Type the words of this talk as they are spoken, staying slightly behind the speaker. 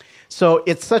So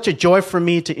it's such a joy for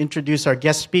me to introduce our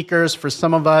guest speakers. For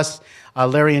some of us,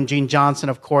 Larry and Jean Johnson,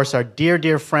 of course, are dear,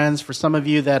 dear friends. For some of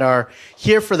you that are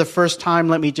here for the first time,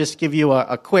 let me just give you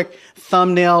a quick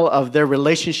thumbnail of their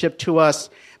relationship to us.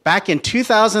 Back in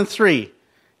 2003,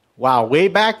 wow, way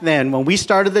back then, when we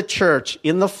started the church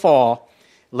in the fall,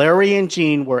 Larry and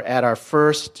Jean were at our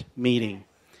first meeting.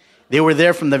 They were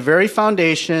there from the very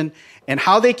foundation, and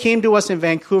how they came to us in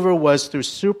Vancouver was through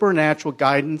supernatural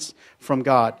guidance from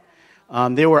God.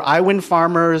 They were Iwin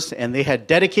farmers, and they had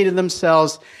dedicated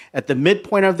themselves at the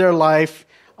midpoint of their life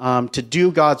to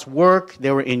do God's work.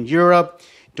 They were in Europe,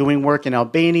 doing work in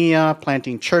Albania,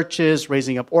 planting churches,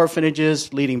 raising up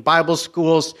orphanages, leading Bible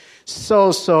schools.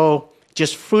 So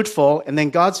just fruitful. And then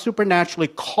God supernaturally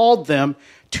called them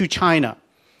to China,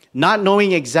 not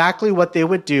knowing exactly what they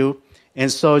would do. And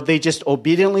so they just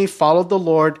obediently followed the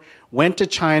Lord, went to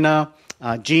China.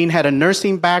 Jean had a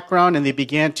nursing background, and they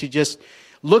began to just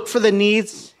look for the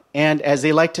needs, and as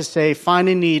they like to say, find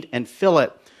a need and fill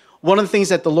it. One of the things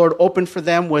that the Lord opened for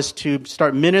them was to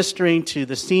start ministering to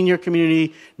the senior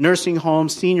community, nursing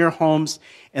homes, senior homes,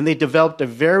 and they developed a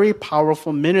very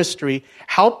powerful ministry,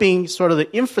 helping sort of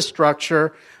the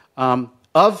infrastructure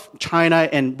of China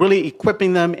and really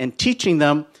equipping them and teaching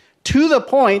them to the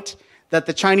point that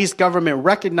the Chinese government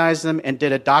recognized them and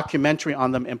did a documentary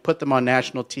on them and put them on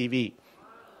national TV.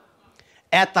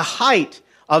 At the height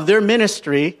of their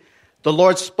ministry, the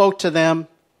Lord spoke to them,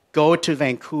 go to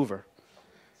Vancouver.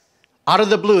 Out of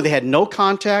the blue, they had no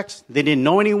contacts. They didn't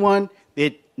know anyone. They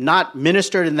had not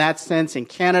ministered in that sense in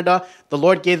Canada. The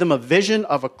Lord gave them a vision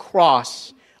of a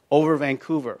cross over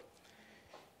Vancouver.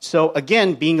 So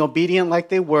again, being obedient like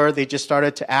they were, they just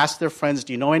started to ask their friends,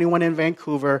 do you know anyone in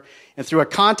Vancouver? And through a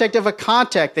contact of a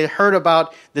contact, they heard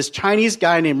about this Chinese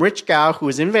guy named Rich Gao, who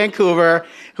was in Vancouver,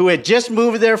 who had just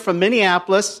moved there from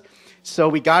Minneapolis. So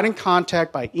we got in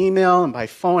contact by email and by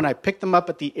phone. I picked them up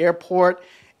at the airport,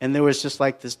 and there was just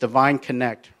like this divine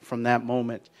connect from that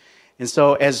moment. And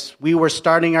so as we were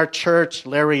starting our church,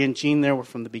 Larry and Jean there were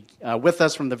with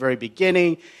us from the very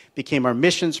beginning, became our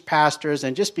missions pastors,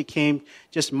 and just became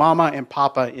just mama and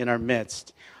papa in our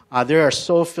midst. They are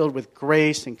so filled with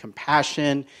grace and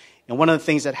compassion. And one of the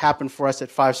things that happened for us at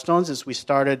Five Stones is we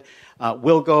started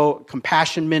We'll Go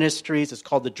Compassion Ministries. It's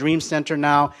called the Dream Center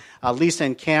now. Lisa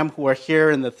and Cam, who are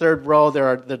here in the third row, there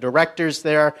are the directors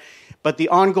there. But the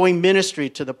ongoing ministry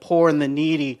to the poor and the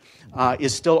needy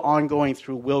is still ongoing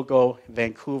through We'll Go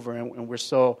Vancouver. And we're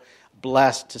so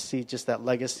blessed to see just that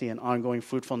legacy and ongoing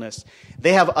fruitfulness.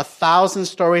 They have 1,000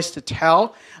 stories to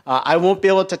tell. I won't be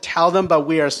able to tell them, but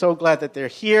we are so glad that they're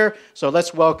here. So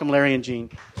let's welcome Larry and Jean.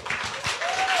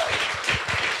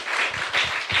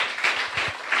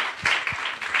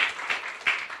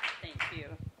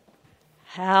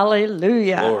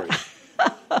 Hallelujah. Glory.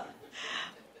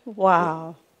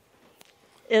 Wow.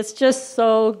 It's just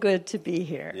so good to be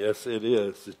here. Yes, it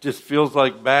is. It just feels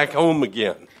like back home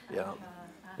again. Yeah.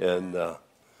 And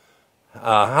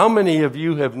how many of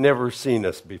you have never seen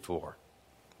us before?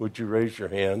 Would you raise your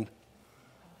hand?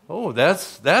 Oh, that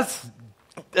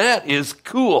is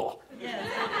cool.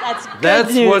 That's good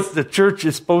That's news. what the church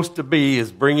is supposed to be,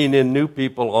 is bringing in new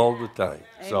people all the time.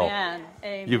 Amen. So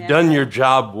Amen. you've done your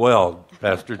job well,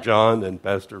 Pastor John and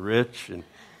Pastor Rich,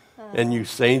 and you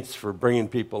saints for bringing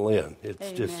people in. It's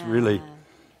Amen. just really,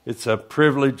 it's a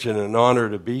privilege and an honor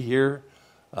to be here.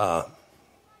 I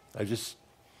just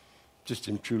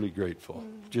am truly grateful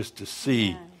just to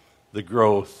see the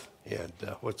growth and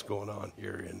what's going on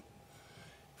here in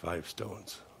Five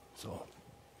Stones. So,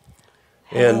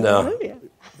 and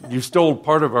you stole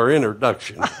part of our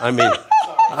introduction. I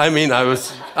mean, I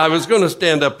was going to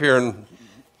stand up here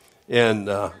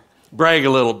and brag a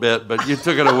little bit, but you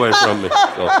took it away from me.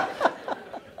 So.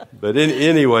 But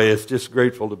anyway, it's just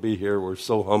grateful to be here. We're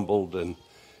so humbled,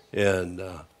 and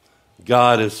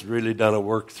God has really done a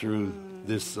work through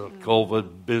this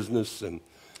COVID business, and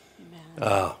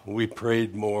we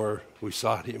prayed more, we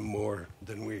sought Him more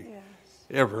than we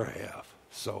ever have.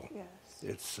 So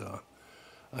it's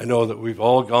I know that we've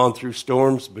all gone through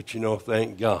storms, but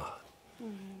thank God.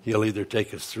 He'll either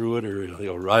take us through it or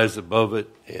He'll rise above it,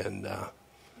 and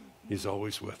He's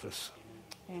always with us.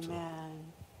 Amen. So.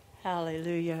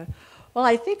 Hallelujah. Well,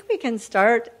 I think we can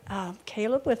start,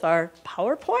 Caleb, with our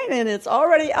PowerPoint, and it's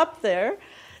already up there.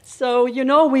 So,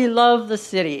 we love the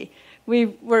city.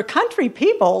 We're country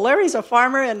people. Larry's a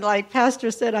farmer, and like Pastor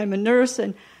said, I'm a nurse,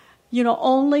 and,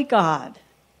 only God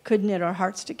could knit our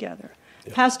hearts together.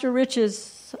 Yeah. Pastor Rich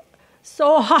is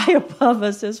so high above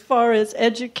us as far as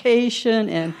education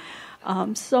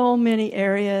and so many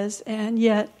areas, and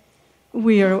yet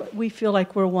we feel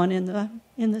like we're one in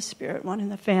the spirit, one in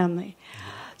the family.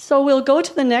 So we'll go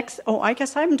to the next. Oh, I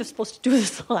guess I'm just supposed to do the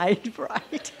slide,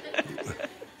 right?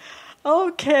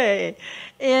 Okay.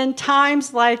 In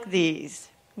times like these,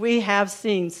 we have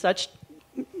seen such,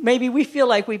 maybe we feel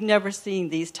like we've never seen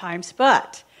these times,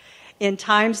 but in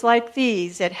times like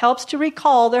these, it helps to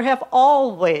recall there have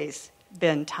always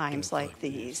been times like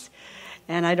these.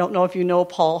 And I don't know if you know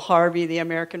Paul Harvey, the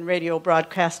American radio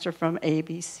broadcaster from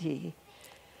ABC.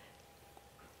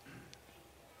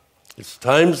 It's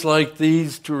times like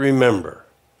these to remember.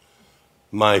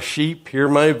 My sheep hear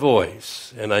my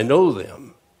voice, and I know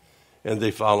them, and they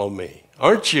follow me.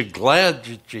 Aren't you glad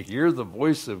that you hear the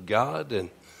voice of God? And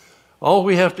all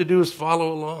we have to do is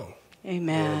follow along.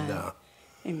 Amen. And,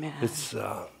 Amen. It's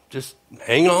just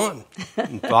hang on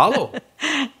and follow.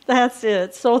 That's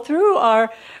it. So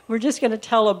we're just going to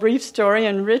tell a brief story,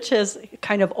 and Rich has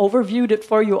kind of overviewed it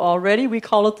for you already. We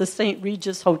call it the St.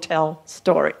 Regis Hotel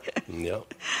story.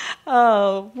 Yep.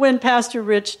 When Pastor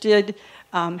Rich did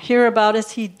hear about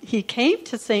us, he came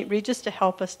to St. Regis to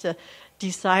help us to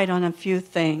decide on a few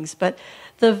things. But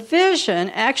the vision,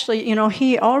 actually,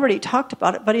 he already talked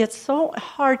about it, but it's so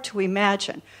hard to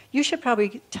imagine. You should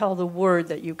probably tell the word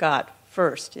that you got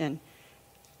first in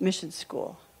mission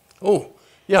school. Oh,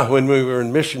 yeah, when we were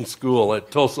in mission school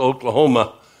at Tulsa,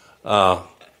 Oklahoma,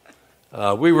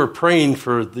 we were praying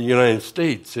for the United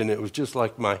States, and it was just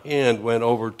like my hand went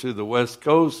over to the West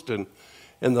Coast, and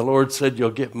the Lord said,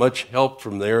 you'll get much help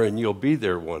from there, and you'll be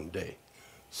there one day.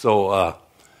 So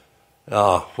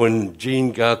when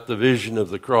Gene got the vision of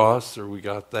the cross, or we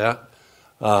got that,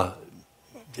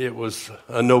 it was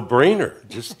a no-brainer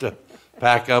just to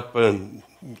pack up and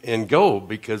go,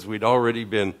 because we'd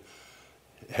already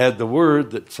had the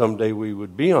word that someday we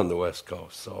would be on the West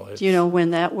Coast. So do you know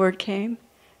when that word came?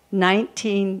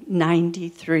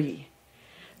 1993.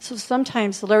 So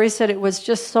sometimes Larry said it was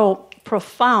just so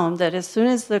profound that as soon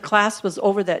as the class was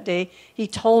over that day, he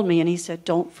told me, and he said,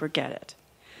 don't forget it.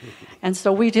 And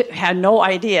so we had no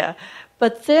idea.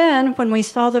 But then when we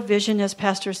saw the vision, as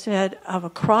Pastor said, of a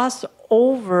cross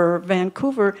over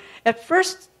Vancouver, at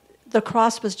first the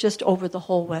cross was just over the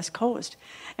whole West Coast.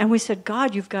 And we said,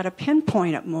 God, you've got to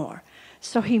pinpoint it more.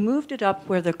 So he moved it up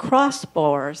where the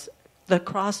crossbars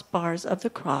of the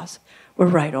cross were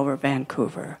right over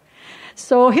Vancouver.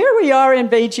 So here we are in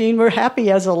Beijing. We're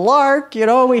happy as a lark.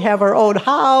 We have our own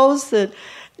house and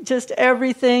just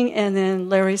everything. And then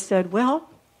Larry said, well,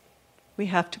 we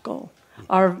have to go.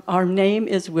 Our name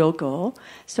is We'll Go.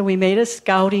 So we made a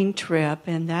scouting trip,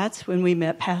 and that's when we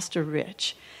met Pastor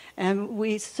Rich. And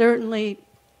we certainly,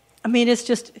 it's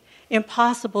just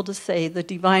impossible to say the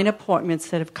divine appointments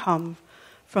that have come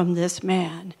from this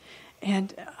man.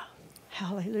 And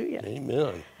hallelujah.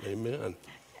 Amen. Amen.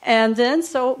 And then,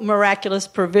 so miraculous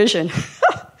provision.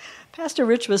 Pastor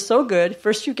Rich was so good.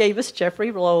 First, you gave us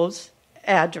Jeffrey Lowe's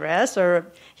address, or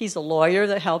he's a lawyer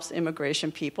that helps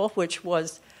immigration people, which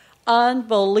was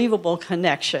unbelievable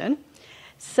connection.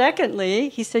 Secondly,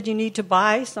 he said you need to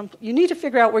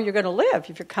figure out where you're going to live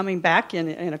if you're coming back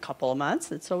in a couple of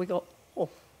months. And so we go, oh,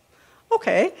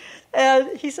 okay.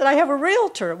 And he said, I have a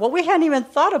realtor. Well, we hadn't even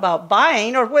thought about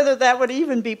buying or whether that would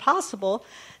even be possible.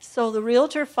 So the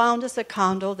realtor found us a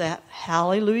condo that,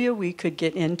 hallelujah, we could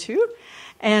get into.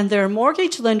 And their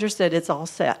mortgage lender said it's all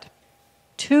set.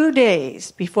 2 days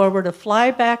before we're to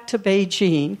fly back to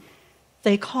Beijing,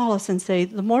 they call us and say,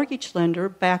 the mortgage lender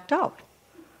backed out.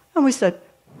 And we said,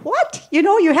 what?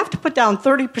 You have to put down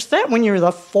 30% when you're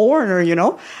the foreigner,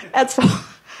 And so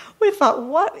we thought,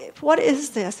 what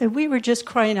is this? And we were just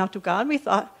crying out to God. We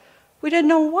thought, we didn't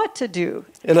know what to do.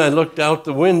 And I looked out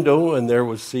the window, and there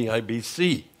was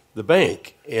CIBC, the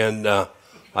bank. And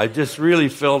I just really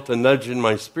felt a nudge in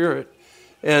my spirit.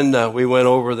 And we went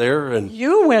over there. And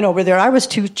you went over there. I was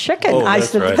too chicken. Oh, I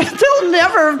that's said, right. they're not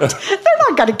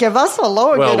going to give us a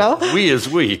loan, Well, we is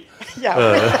we.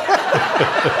 Yeah.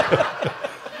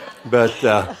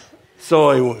 But so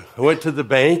I went to the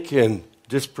bank and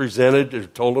just presented or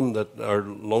told them that our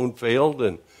loan failed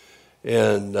and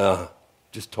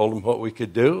just told them what we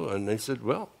could do. And they said,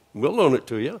 well, we'll loan it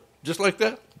to you, just like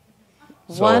that.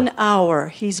 So, 1 hour,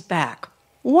 he's back.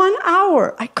 1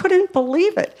 hour. I couldn't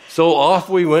believe it. So off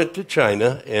we went to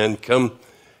China and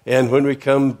when we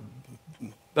come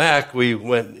back, we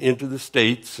went into the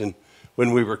States. And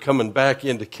when we were coming back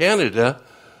into Canada,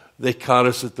 they caught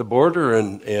us at the border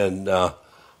and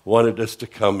wanted us to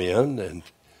come in.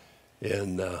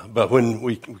 But when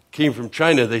we came from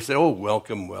China, they said, oh,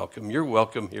 welcome, welcome. You're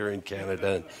welcome here in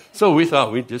Canada. And so we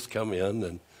thought we'd just come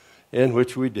in, and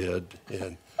which we did,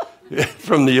 and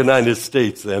from the United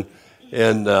States then.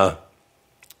 And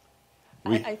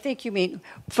I think you mean,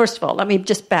 first of all, let me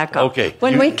just back up. Okay.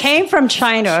 When we came from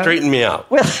China Straighten me out.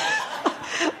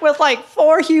 with like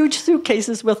 4 huge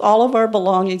suitcases with all of our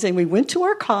belongings, and we went to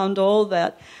our condo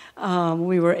that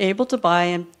we were able to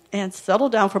buy and settle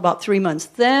down for about 3 months.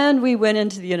 Then we went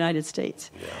into the United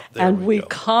States. Yeah, and we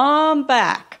come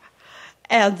back,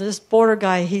 and this border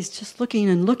guy, he's just looking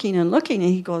and looking and looking,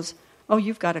 and he goes, "Oh,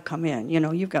 you've got to come in.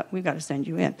 We've got to send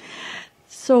you in."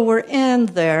 So we're in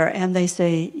there, and they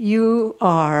say, "You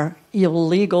are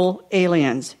illegal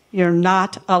aliens. You're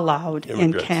not allowed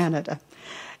in Canada."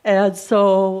 And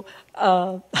so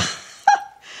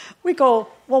we go,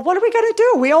 "Well, what are we going to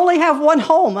do? We only have one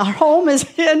home. Our home is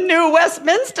in New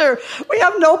Westminster. We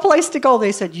have no place to go."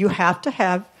 They said, "You have to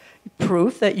have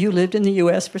proof that you lived in the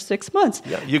U.S. for 6 months."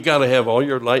 Yeah, you got to have all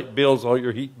your light bills, all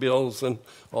your heat bills, and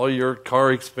all your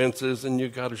car expenses, and you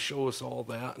got to show us all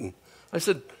that. And I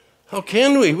said, "How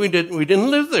can we? We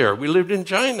didn't live there. We lived in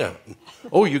China."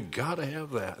 "Oh, you got to have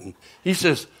that." And he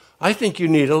says, "I think you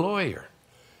need a lawyer."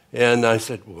 And I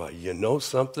said, "Well, you know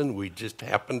something? We just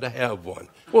happen to have one."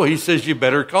 "Well," he says, "you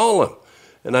better call him."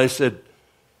 And I said,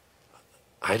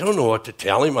 "I don't know what to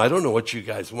tell him. I don't know what you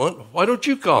guys want. Why don't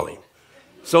you call him?"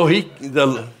 So he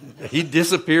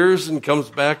disappears and comes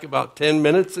back about 10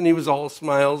 minutes, and he was all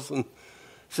smiles and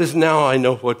says, now I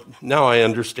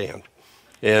understand.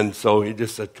 And so he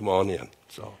just said, "Come on in."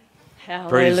 So Hallelujah.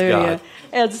 praise God.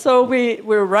 And so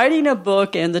we're writing a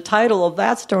book, and the title of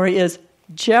that story is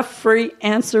Jeffrey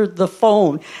Answered the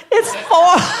Phone. It's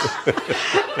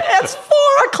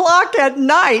 4:00 at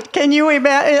night. Can you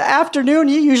imagine? Afternoon,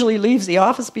 he usually leaves the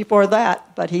office before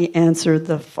that, but he answered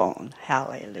the phone.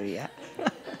 Hallelujah.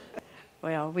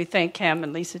 Well, we thank Cam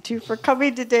and Lisa, too, for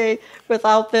coming today.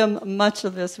 Without them, much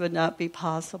of this would not be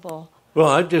possible. Well,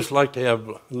 I'd just like to have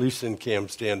Lisa and Cam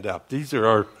stand up. These are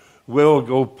our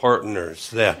will-go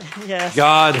partners that Yes.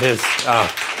 God has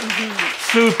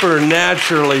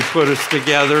supernaturally put us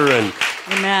together.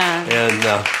 Amen.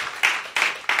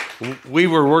 And we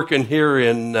were working here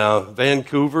in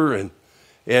Vancouver, and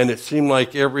it seemed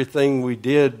like everything we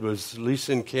did was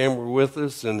Lisa and Cam were with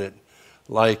us, and it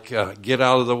get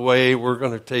out of the way, we're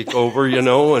going to take over,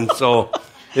 and so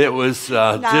it was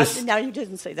just... Now, you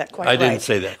didn't say that quite I right. didn't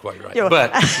say that quite right.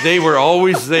 But they were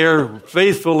always there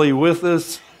faithfully with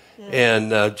us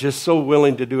and just so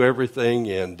willing to do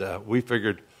everything. And we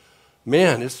figured,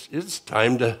 man, it's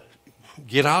time to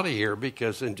get out of here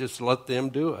and just let them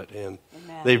do it. And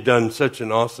Amen. They've done such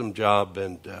an awesome job.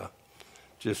 And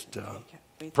just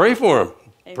pray for them.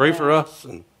 Amen. Pray for us.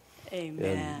 And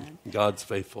Amen. God's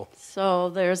faithful. So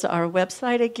there's our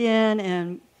website again,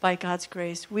 and by God's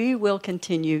grace, we will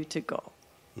continue to go.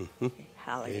 Mm-hmm.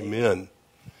 Hallelujah. Amen.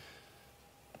 I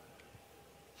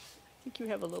think you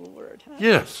have a little word, huh?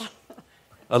 Yes,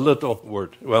 a little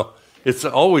word. Well, it's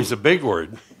always a big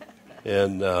word.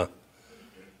 And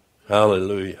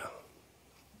hallelujah.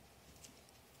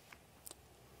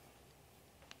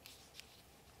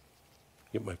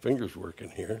 Get my fingers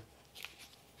working here.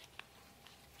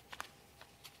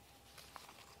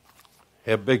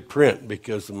 Have big print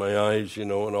because of my eyes,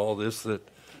 and all this that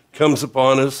comes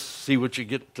upon us. See what you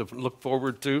get to look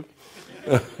forward to.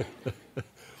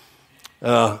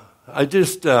 I'm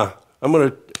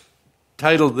going to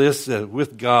title this,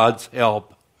 With God's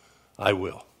Help, I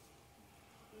Will.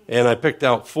 And I picked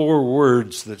out 4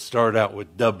 words that start out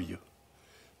with W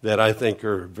that I think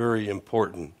are very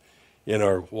important in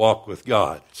our walk with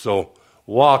God. So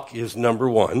walk is number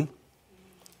 1.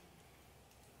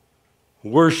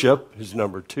 Worship is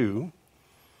number 2.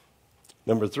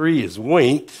 Number 3 is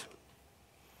wait.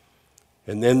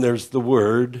 And then there's the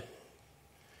word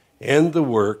and the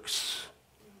works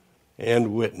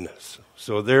and witness.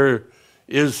 So there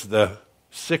is the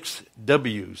 6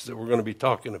 W's that we're going to be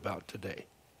talking about today.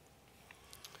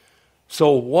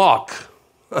 So walk.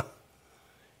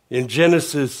 In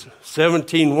Genesis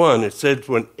 17:1, it said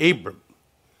when Abram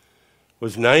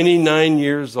was 99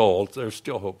 years old, there's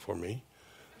still hope for me,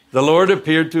 the Lord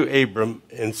appeared to Abram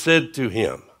and said to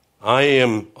him, I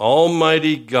am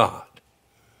Almighty God.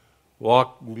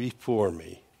 Walk before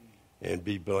me and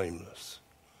be blameless.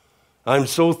 I'm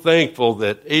so thankful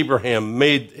that Abram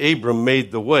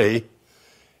made the way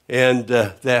and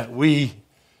that we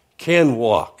can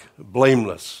walk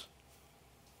blameless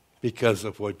because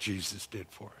of what Jesus did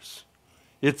for us.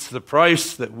 It's the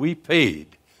price that we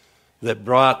paid that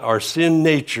brought our sin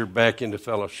nature back into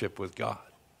fellowship with God.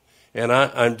 And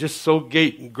I'm just so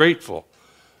grateful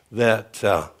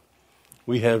that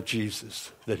we have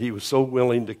Jesus, that he was so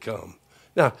willing to come.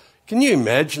 Now, can you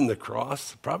imagine the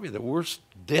cross? Probably the worst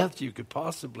death you could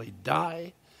possibly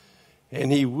die.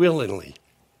 And he willingly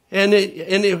And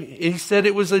he said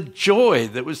it was a joy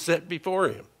that was set before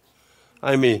him.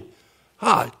 I mean,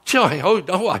 joy.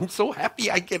 Oh, I'm so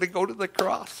happy I get to go to the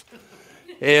cross.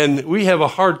 And we have a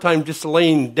hard time just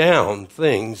laying down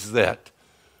things that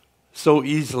so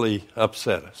easily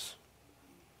upset us.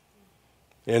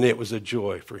 And it was a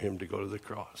joy for him to go to the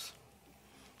cross.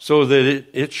 So that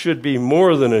it should be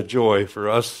more than a joy for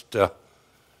us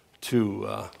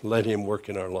to let him work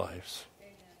in our lives.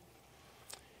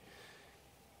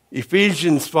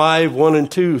 Ephesians 5, 1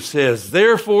 and 2 says,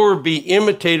 "Therefore be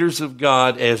imitators of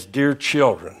God as dear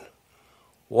children.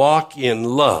 Walk in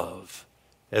love,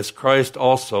 as Christ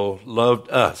also loved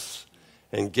us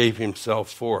and gave himself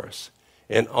for us,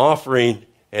 an offering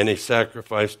and a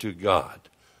sacrifice to God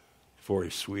for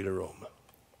a sweet aroma."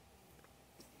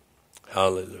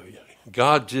 Hallelujah.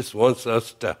 God just wants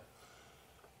us to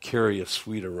carry a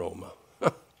sweet aroma.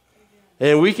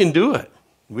 And we can do it.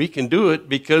 We can do it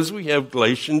because we have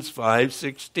Galatians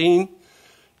 5:16,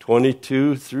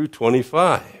 22 through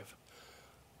 25.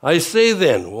 "I say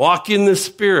then, walk in the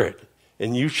Spirit,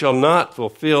 and you shall not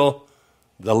fulfill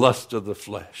the lust of the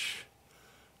flesh.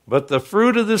 But the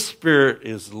fruit of the Spirit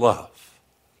is love,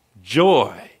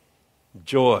 joy,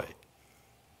 joy,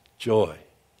 joy."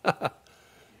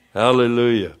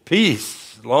 Hallelujah.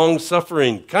 "Peace,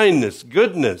 long-suffering, kindness,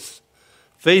 goodness,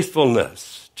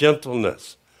 faithfulness,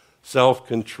 gentleness,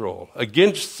 self-control.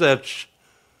 Against such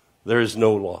there is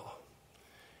no law.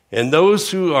 And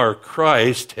those who are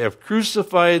Christ have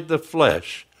crucified the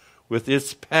flesh with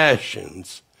its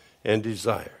passions and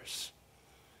desires.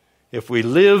 If we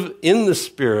live in the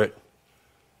Spirit,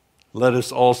 let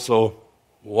us also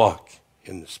walk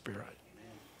in the Spirit."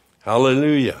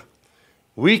 Hallelujah.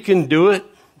 We can do it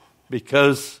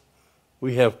because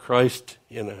we have Christ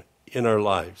in our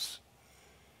lives.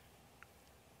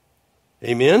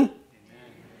 Amen?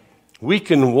 We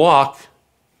can walk,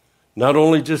 not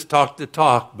only just talk the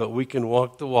talk, but we can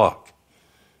walk the walk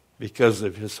because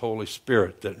of his Holy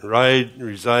Spirit that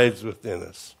resides within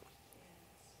us.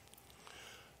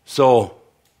 So,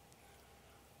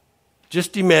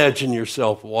 just imagine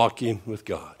yourself walking with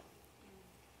God.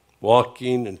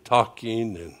 Walking and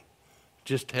talking and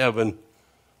just having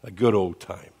a good old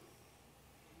time.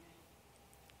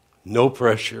 No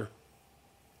pressure.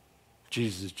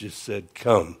 Jesus just said,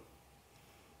 "Come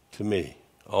to me,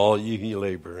 all you who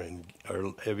labor and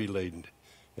are heavy laden,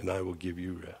 and I will give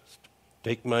you rest.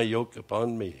 Take my yoke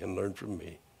upon me and learn from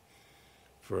me,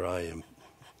 for I am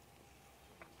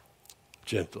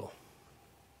gentle."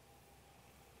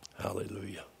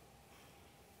 Hallelujah.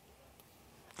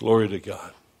 Glory to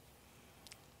God.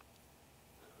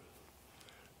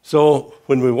 So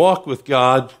when we walk with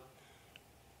God,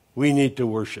 we need to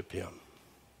worship him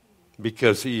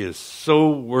because he is so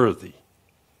worthy.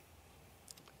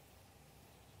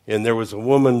 And there was a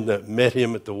woman that met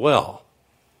him at the well,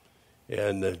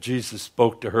 and Jesus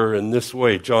spoke to her in this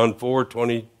way, John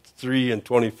 4:23 and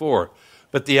 24.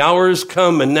 "But the hour is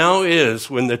come, and now is,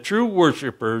 when the true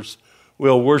worshipers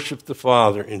will worship the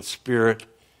Father in spirit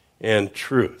and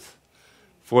truth.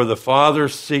 For the Father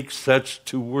seeks such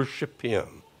to worship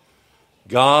him.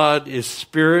 God is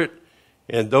spirit,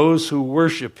 and those who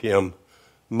worship him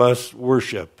must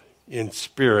worship in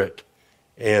spirit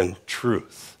and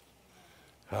truth."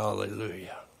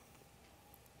 Hallelujah.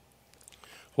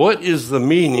 What is the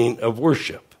meaning of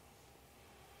worship?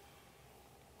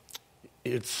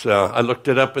 I looked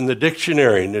it up in the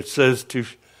dictionary, and it says to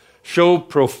show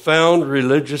profound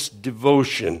religious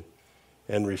devotion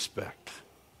and respect.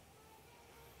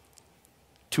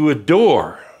 To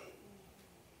adore.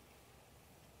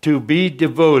 To be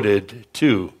devoted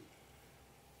to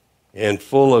and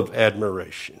full of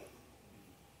admiration.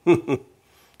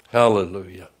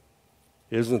 Hallelujah.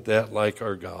 Isn't that like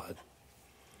our God?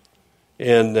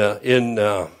 And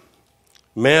in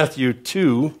Matthew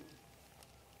 2,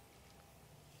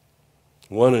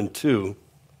 1 and 2,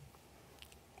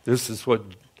 this is what...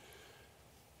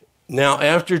 "Now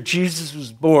after Jesus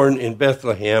was born in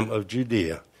Bethlehem of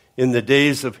Judea, in the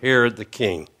days of Herod the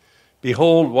king,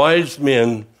 behold, wise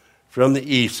men from the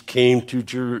east came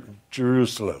to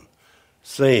Jerusalem,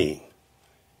 saying,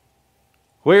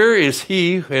 'Where is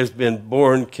he who has been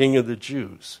born King of the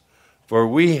Jews? For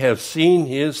we have seen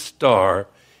his star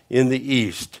in the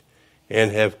east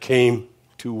and have came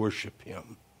to worship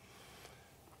him.'"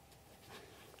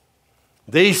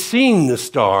 They seen the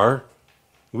star.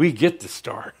 We get the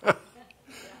star.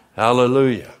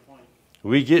 Hallelujah.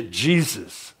 We get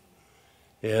Jesus.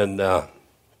 And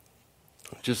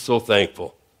just so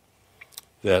thankful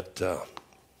that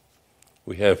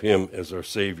we have him as our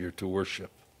Savior to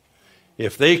worship.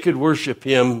 If they could worship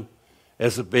him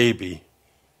as a baby,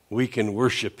 we can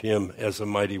worship him as a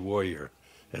mighty warrior,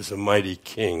 as a mighty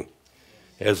king,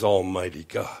 as Almighty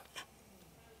God.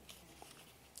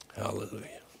 Hallelujah.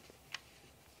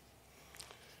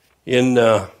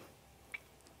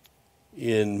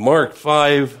 In Mark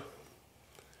 5,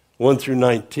 1 through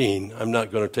 19, I'm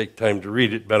not going to take time to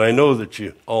read it, but I know that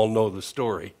you all know the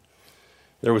story.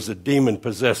 There was a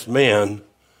demon-possessed man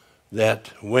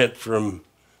that went from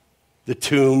the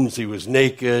tombs. He was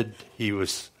naked. He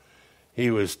was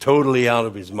totally out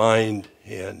of his mind.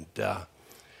 And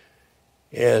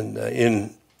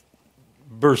in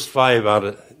verse 6 out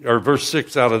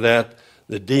of that,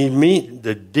 the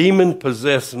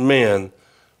demon-possessed man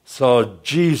saw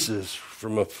Jesus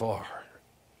from afar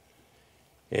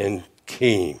and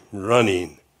came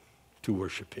running to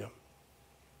worship him.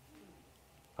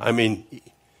 I mean,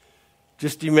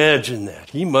 just imagine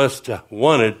that. He must have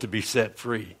wanted to be set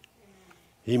free.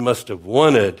 He must have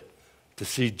wanted to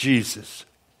see Jesus,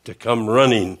 to come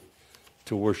running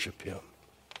to worship him.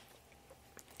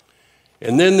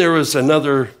 And then there was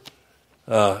another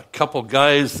couple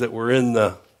guys that were in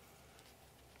the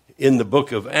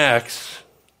book of Acts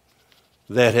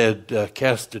that had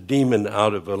cast a demon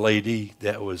out of a lady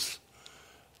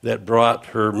that brought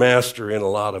her master in a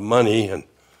lot of money, and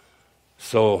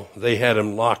so they had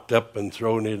him locked up and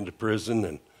thrown into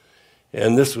prison,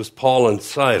 and this was Paul and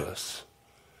Silas.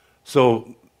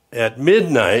 So at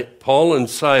midnight, Paul and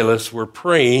Silas were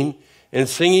praying and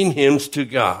singing hymns to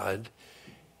God,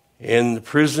 and the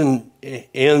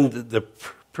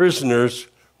prisoners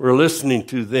were listening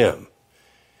to them.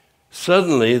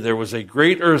 Suddenly there was a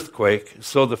great earthquake,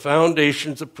 so the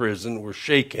foundations of prison were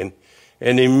shaken,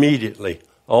 and immediately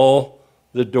all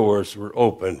the doors were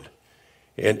opened,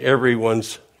 and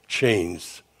everyone's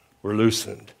chains were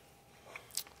loosened.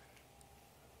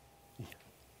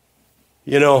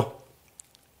 You know,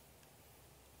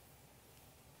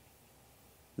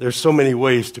 there's so many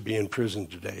ways to be in prison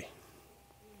today.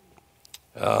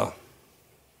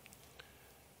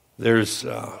 There's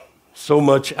so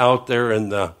much out there in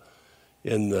the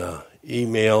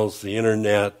emails, the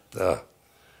internet,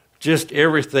 just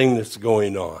everything that's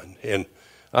going on. And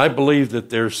I believe that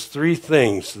there's three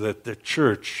things that the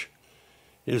church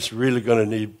is really going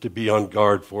to need to be on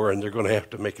guard for, and they're going to have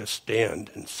to make a stand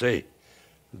and say,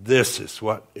 this is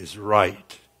what is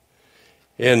right.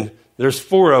 And there's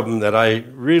four of them that I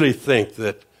really think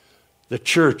that the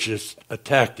church is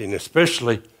attacking,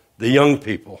 especially the young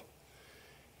people.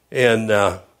 And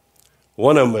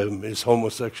one of them is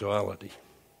homosexuality.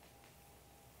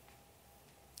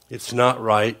 It's not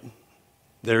right.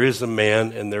 There is a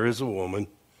man and there is a woman.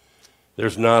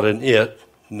 There's not an it,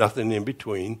 nothing in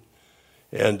between.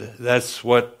 And that's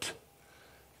what,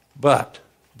 but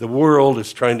the world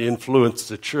is trying to influence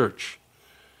the church.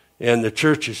 And the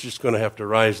church is just going to have to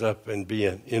rise up and be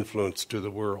an influence to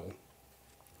the world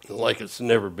like it's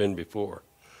never been before.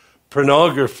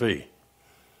 Pornography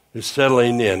is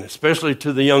settling in, especially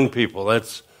to the young people.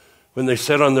 That's when they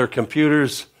sit on their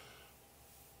computers,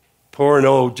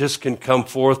 porno just can come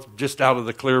forth just out of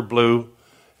the clear blue,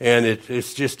 and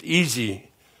it's just easy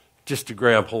just to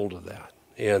grab hold of that.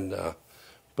 And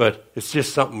but it's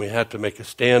just something we have to make a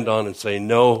stand on and say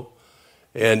no.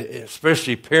 And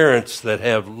especially parents that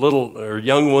have little or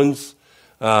young ones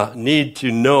need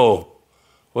to know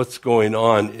what's going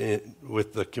on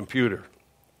with the computer.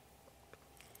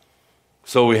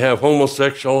 So we have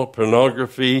homosexual,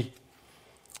 pornography,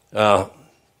 and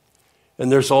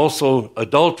there's also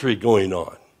adultery going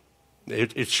on.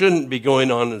 It shouldn't be going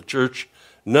on in the church.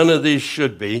 None of these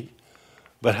should be.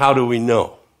 But how do we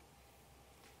know?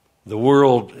 The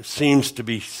world seems to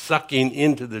be sucking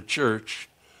into the church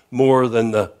more than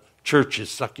the church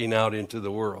is sucking out into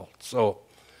the world. So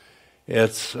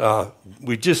it's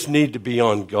we just need to be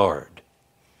on guard.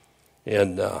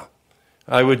 And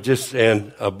I would just,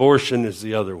 and abortion is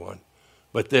the other one.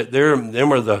 But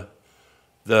them are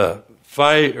the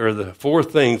five or the four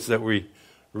things that we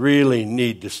really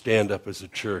need to stand up as a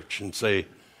church and say,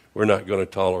 we're not going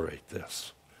to tolerate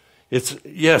this.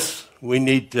 Yes, we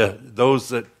need those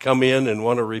that come in and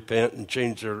want to repent and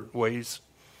change their ways,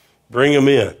 bring them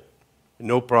in,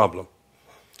 no problem.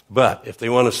 But if they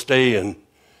want to stay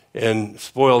and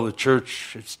spoil the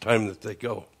church, it's time that they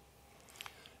go.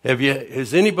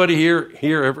 Has anybody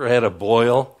here ever had a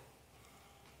boil?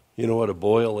 You know what a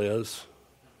boil is?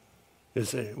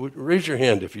 Raise your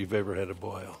hand if you've ever had a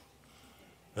boil.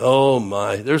 Oh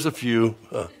my, there's a few.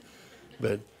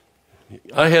 But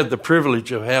I had the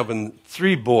privilege of having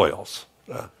 3 boils.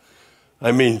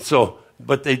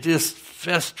 But they just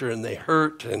fester and they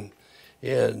hurt, and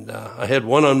I had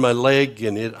one on my leg,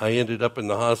 and I ended up in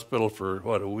the hospital for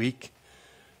a week,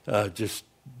 just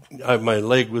my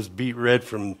leg was beat red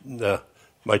from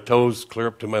my toes clear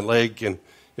up to my leg, and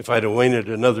if I'd have waited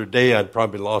another day, I'd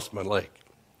probably lost my leg.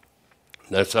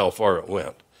 That's how far it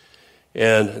went.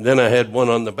 And then I had one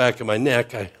on the back of my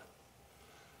neck.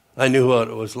 I knew what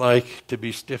it was like to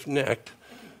be stiff-necked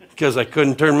because I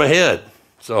couldn't turn my head.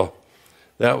 So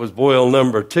that was boil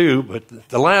number 2. But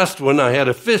the last one, I had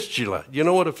a fistula. You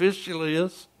know what a fistula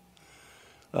is?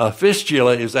 A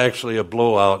fistula is actually a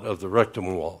blowout of the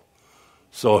rectum wall.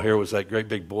 So here was that great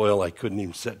big boil. I couldn't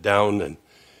even sit down.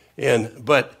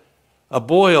 But a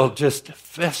boil just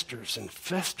festers and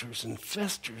festers and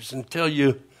festers until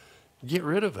you get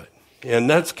rid of it. And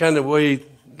that's kind of the way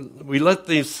we let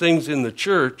these things in the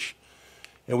church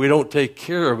and we don't take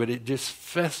care of it. It just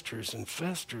festers and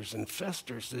festers and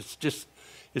festers.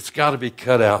 It's got to be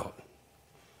cut out.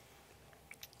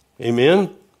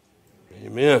 Amen?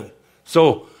 Amen.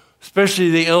 So,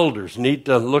 especially the elders need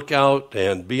to look out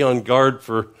and be on guard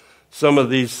for some of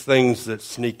these things that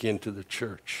sneak into the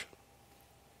church.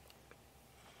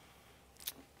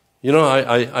 You know,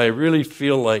 I really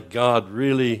feel like God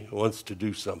really wants to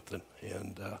do something.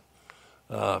 And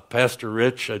Pastor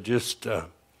Rich,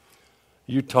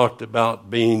 you talked about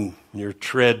your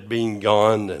tread being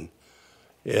gone,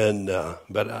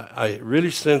 but I really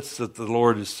sense that the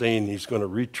Lord is saying He's going to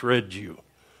retread you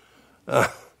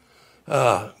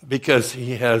because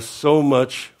He has so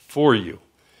much for you,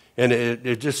 and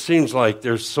it just seems like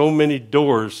there's so many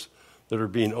doors that are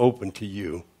being opened to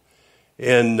you,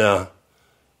 and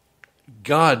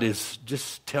God is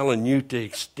just telling you to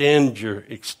extend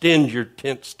your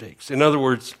tent stakes. In other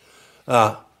words,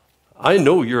 I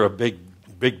know you're a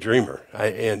big dreamer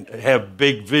and have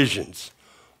big visions,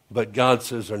 but God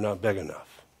says they're not big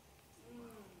enough.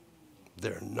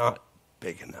 They're not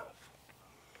big enough.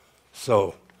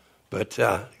 So, but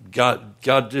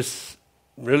God just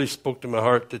really spoke to my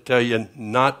heart to tell you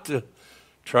not to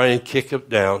try and kick it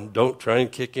down. Don't try and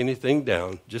kick anything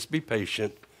down. Just be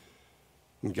patient.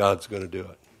 And God's going to do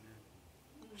it.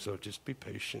 So just be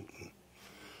patient.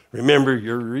 Remember,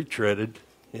 you're retreaded,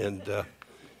 and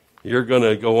you're going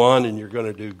to go on, and you're going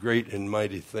to do great and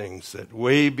mighty things that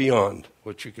way beyond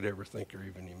what you could ever think or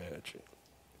even imagine.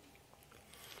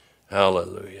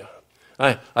 Hallelujah.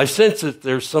 I sense that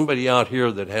there's somebody out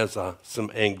here that has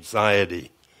some anxiety.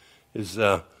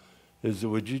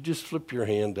 Would you just flip your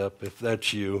hand up if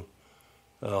that's you?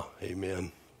 Oh,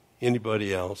 amen.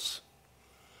 Anybody else?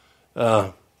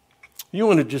 You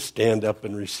want to just stand up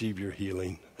and receive your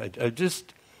healing. I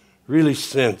just really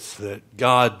sense that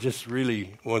God just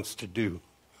really wants to do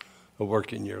a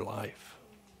work in your life.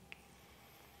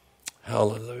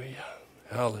 Hallelujah.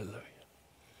 Hallelujah.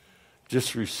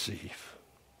 Just receive.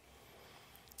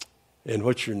 And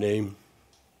what's your name?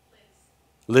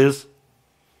 Liz.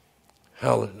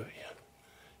 Hallelujah.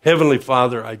 Heavenly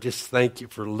Father, I just thank you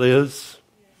for Liz.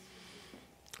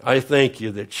 I thank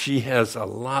you that she has a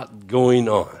lot going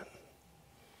on.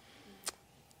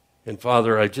 And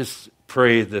Father, I just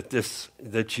pray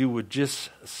that you would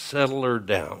just settle her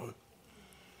down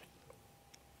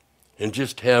and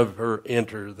just have her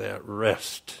enter that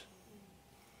rest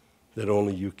that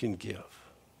only you can give.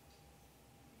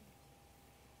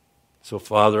 So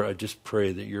Father, I just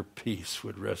pray that your peace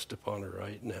would rest upon her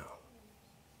right now.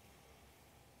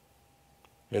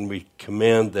 And we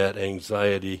command that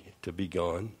anxiety to be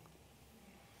gone.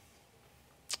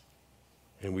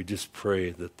 And we just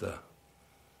pray that the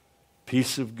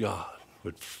peace of God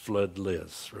would flood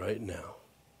Liz right now.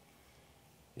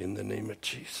 In the name of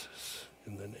Jesus.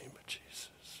 In the name of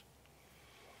Jesus.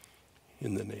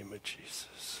 In the name of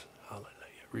Jesus. Hallelujah.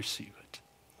 Receive it.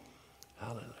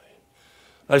 Hallelujah.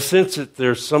 I sense that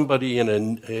there's somebody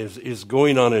is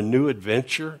going on a new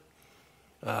adventure.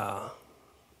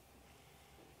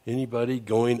 Anybody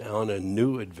going on a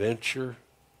new adventure?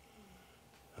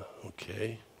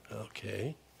 Okay.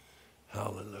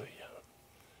 Hallelujah.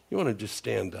 You want to just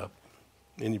stand up?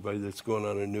 Anybody that's going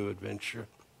on a new adventure?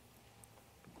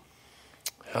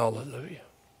 Hallelujah.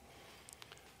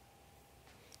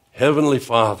 Heavenly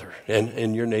Father,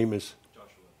 and your name is?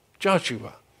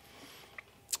 Joshua.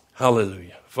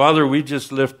 Hallelujah. Father, we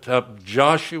just lift up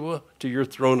Joshua to your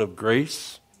throne of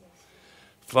grace.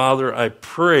 Father, I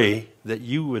pray that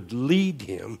you would lead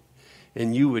him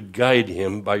and you would guide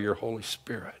him by your Holy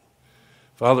Spirit.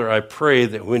 Father, I pray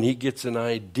that when he gets an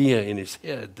idea in his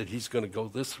head that he's going to go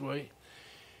this way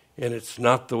and it's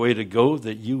not the way to go,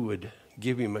 that you would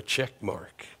give him a check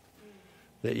mark,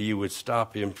 that you would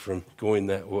stop him from going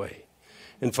that way.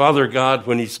 And Father God,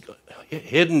 when he's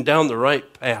heading down the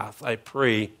right path, I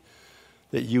pray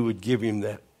that you would give him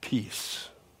that peace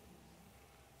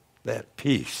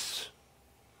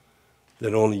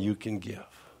that only you can give.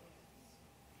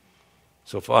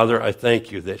 So, Father, I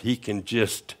thank you that he can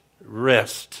just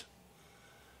rest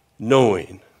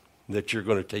knowing that you're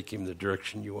going to take him the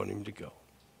direction you want him to go.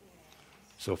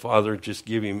 So, Father, just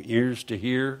give him ears to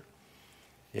hear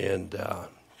and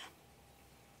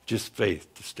just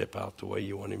faith to step out the way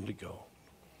you want him to go.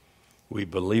 We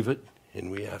believe it and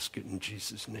we ask it in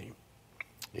Jesus' name.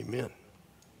 Amen.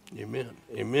 Amen.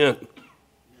 Amen.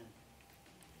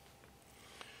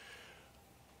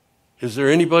 Is there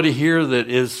anybody here that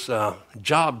is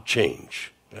job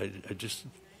change? I just...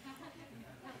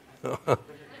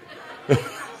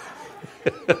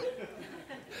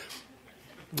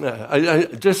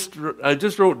 I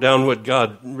just wrote down what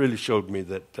God really showed me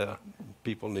that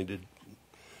people needed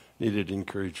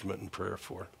encouragement and prayer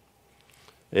for.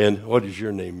 And what is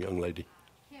your name, young lady?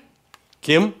 Kim.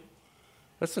 Kim?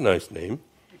 That's a nice name.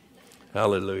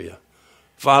 Hallelujah.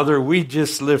 Father, we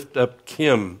just lift up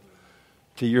Kim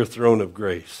to your throne of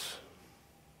grace.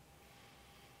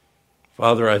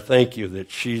 Father, I thank you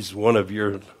that she's one of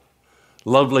your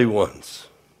lovely ones.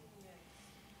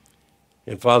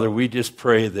 And Father, we just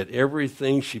pray that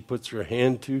everything she puts her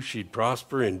hand to, she'd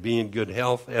prosper and be in good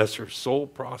health as her soul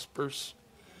prospers.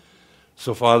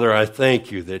 So Father, I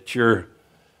thank you that you're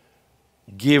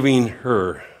giving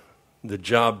her the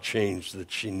job change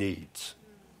that she needs.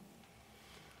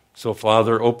 So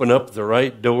Father, open up the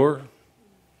right door,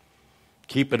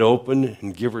 keep it open,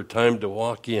 and give her time to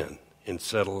walk in and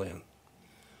settle in.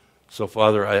 So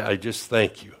Father, I just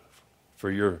thank you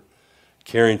for your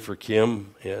caring for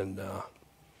Kim and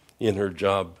in her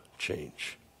job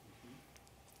change.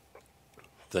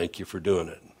 Thank you for doing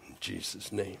it in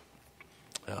Jesus' name.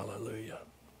 Hallelujah.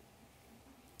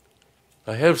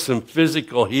 I have some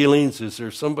physical healings. Is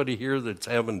there somebody here that's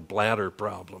having bladder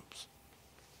problems?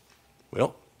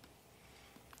 Well,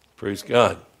 praise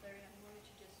God.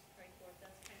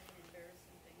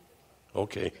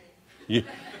 Okay.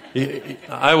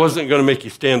 I wasn't going to make you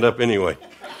stand up anyway.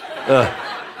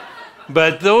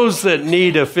 But those that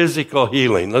need a physical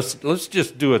healing, let's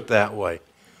just do it that way.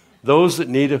 Those that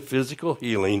need a physical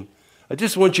healing, I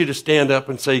just want you to stand up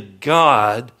and say,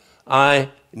 God, I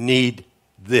need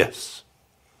this.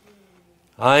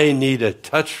 I need a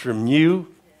touch from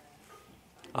you.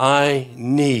 I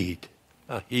need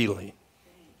a healing.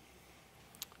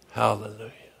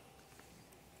 Hallelujah.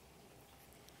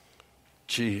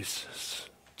 Jesus,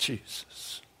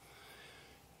 Jesus.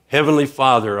 Heavenly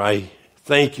Father, I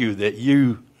thank you that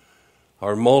you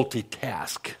are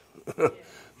multitask,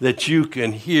 that you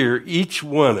can hear each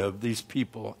one of these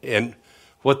people and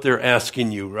what they're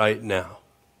asking you right now.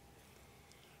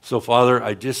 So, Father,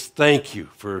 I just thank you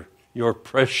for your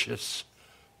precious,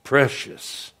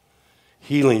 precious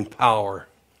healing power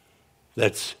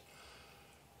that's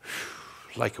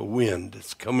like a wind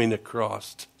that's coming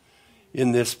across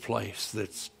in this place,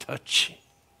 that's touching,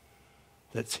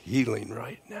 that's healing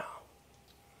right now.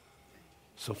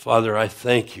 So, Father, I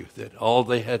thank you that all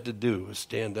they had to do was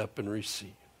stand up and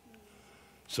receive.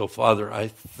 So, Father, I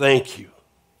thank you.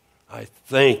 I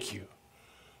thank you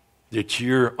that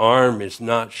your arm is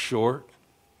not short,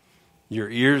 your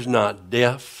ear's not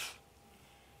deaf,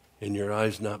 and your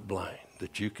eye's not blind,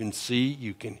 that you can see,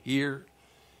 you can hear.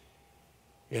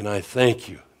 And I thank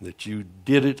you that you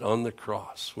did it on the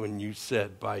cross when you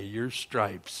said, by your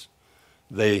stripes,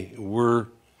 they were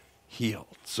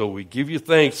healed. So we give you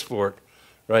thanks for it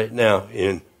right now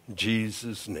in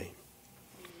Jesus' name.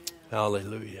 Amen.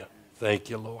 Hallelujah. Thank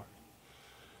you, Lord.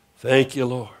 Thank you,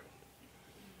 Lord.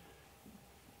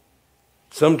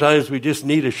 Sometimes we just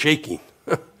need a shaking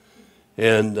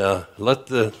and let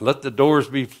the doors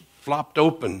be flopped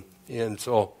open, and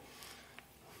so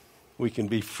we can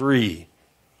be free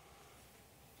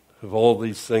of all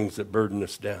these things that burden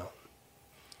us down.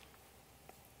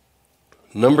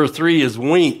 Number 3 is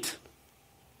wait.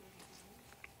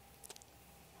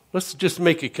 Let's just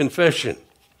make a confession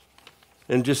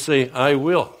and just say, I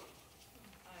will.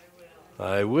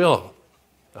 I will.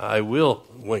 I will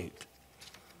wait.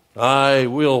 I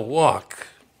will walk.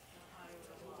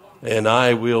 And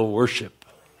I will worship.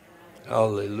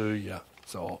 Hallelujah.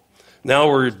 So now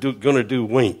we're going to do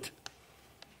wait.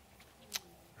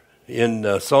 In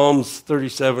Psalms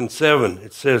 37:7,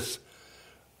 it says,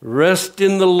 rest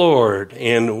in the Lord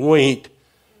and wait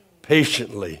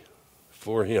patiently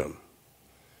for him.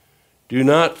 Do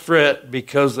not fret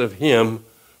because of him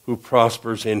who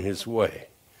prospers in his way,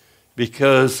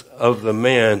 because of the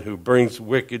man who brings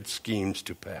wicked schemes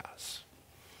to pass.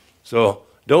 So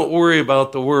don't worry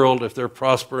about the world if they're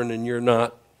prospering and you're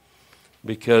not,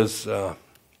 because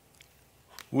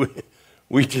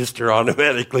we just are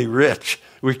automatically rich.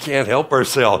 We can't help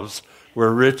ourselves.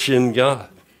 We're rich in God.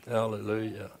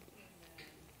 Hallelujah.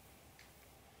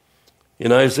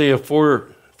 In Isaiah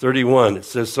 4:31, it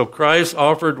says, "So Christ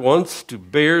offered once to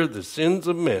bear the sins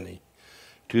of many.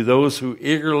 To those who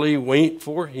eagerly wait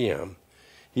for him,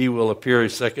 he will appear a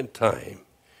second time,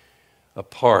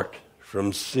 apart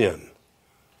from sin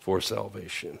for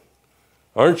salvation."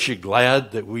 Aren't you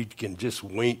glad that we can just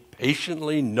wait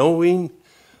patiently, knowing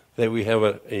that we have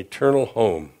an eternal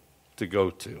home to go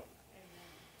to? Amen.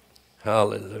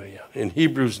 Hallelujah. In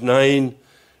Hebrews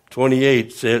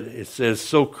 9:28, it says,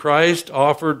 "So Christ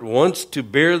offered once to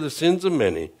bear the sins of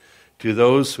many. To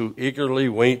those who eagerly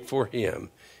wait for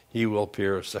him, he will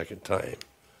appear a second time,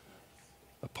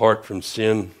 apart from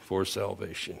sin for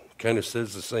salvation." Kind of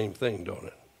says the same thing, don't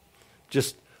it?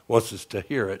 Just wants us to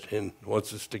hear it and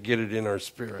wants us to get it in our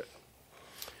spirit.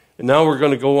 And now we're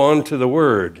going to go on to the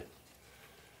Word.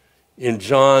 In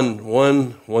John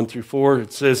 1:1-4,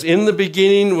 it says, "In the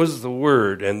beginning was the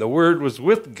Word, and the Word was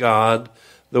with God.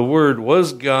 The Word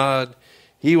was God.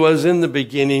 He was in the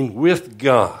beginning with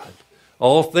God.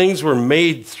 All things were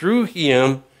made through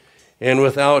him, and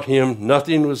without him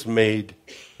nothing was made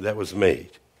that was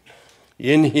made.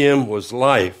 In him was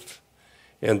life,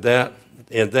 and that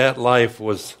life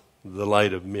was the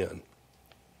light of men."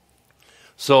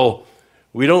 So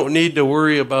we don't need to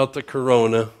worry about the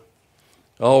corona.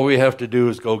 All we have to do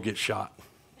is go get shot.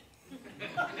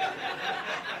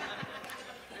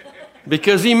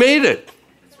 Because he made it.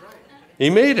 He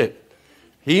made it.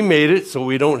 He made it so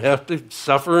we don't have to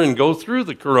suffer and go through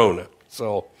the corona.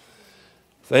 So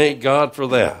thank God for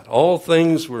that. All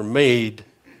things were made,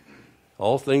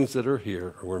 all things that are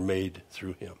here were made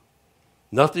through him.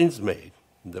 Nothing's made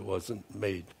that wasn't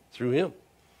made through him.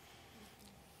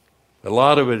 A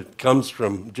lot of it comes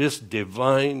from just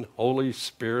divine Holy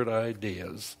Spirit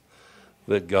ideas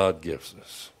that God gives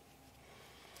us.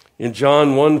 In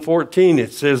John 1:14,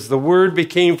 it says, "The Word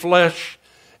became flesh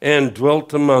and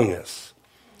dwelt among us,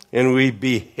 and we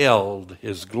beheld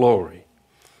his glory,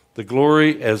 the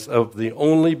glory as of the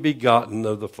only begotten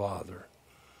of the Father,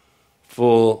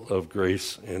 full of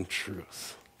grace and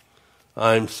truth."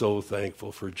 I'm so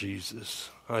thankful for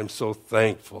Jesus. I'm so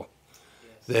thankful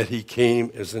that he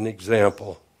came as an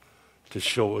example to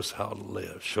show us how to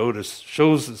live,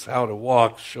 shows us how to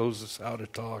walk, shows us how to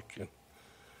talk, and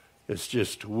it's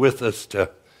just with us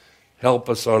to help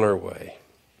us on our way.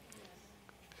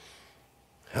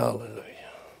 Hallelujah.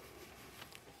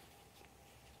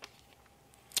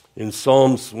 In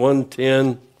Psalms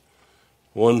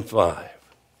 110:1-5, it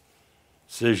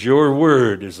says, "Your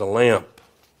word is a lamp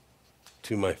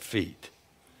to my feet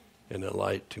and a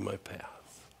light to my path."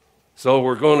 So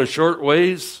we're going a short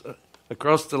ways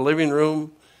across the living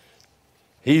room.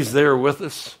 He's there with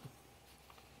us.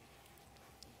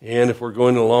 And if we're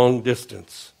going a long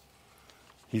distance,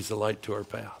 he's a light to our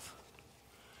path.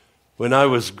 When I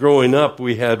was growing up,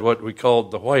 we had what we called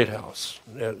the White House.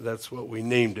 That's what we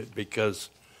named it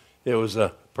because it was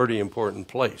a pretty important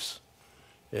place.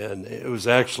 And it was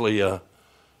actually a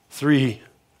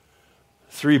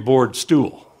three-board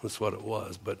stool. That's what it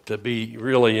was. But to be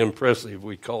really impressive,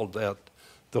 we called that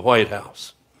the White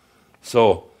House.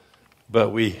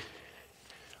 But we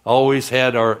always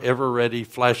had our ever-ready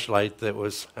flashlight that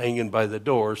was hanging by the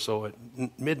door, so at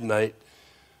midnight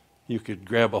you could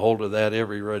grab a hold of that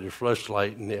ever-ready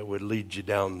flashlight and it would lead you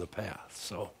down the path.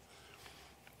 So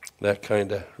that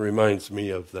kind of reminds me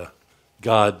of the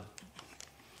God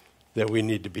that we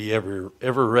need to be ever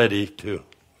ready to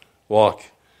walk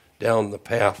down the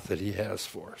path that he has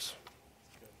for us.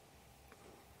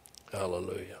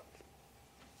 Hallelujah.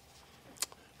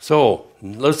 So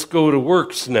let's go to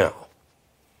works now.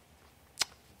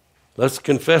 Let's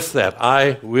confess that.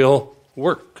 I will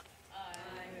work.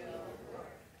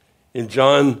 In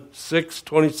John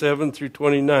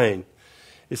 6:27-29,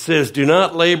 it says, "Do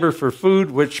not labor for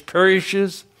food which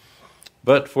perishes,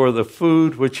 but for the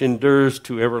food which endures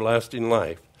to everlasting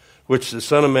life, which the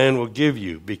Son of Man will give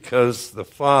you, because the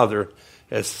Father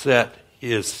has set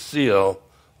his seal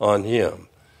on him."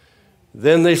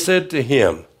 Then they said to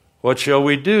him, "What shall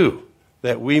we do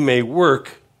that we may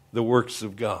work the works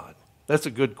of God?" That's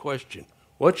a good question.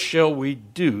 What shall we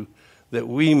do that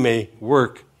we may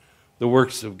work the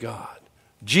works of God?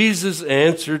 Jesus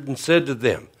answered and said to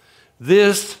them,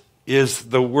 "This is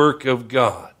the work of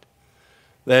God,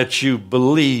 that you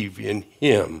believe in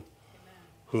him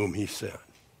whom he sent."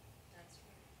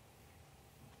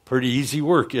 Pretty easy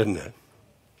work, isn't it?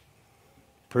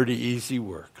 Pretty easy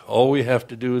work. All we have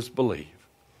to do is believe.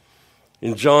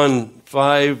 In John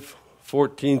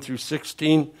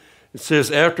 5:14-16, it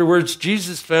says, "Afterwards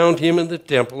Jesus found him in the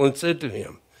temple and said to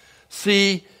him,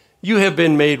 'See, You have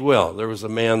been made well. There was a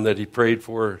man that he prayed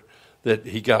for that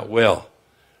he got well.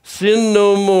 Sin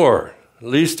no more,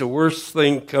 lest a worse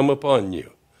thing come upon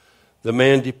you. The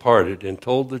man departed and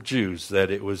told the Jews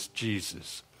that it was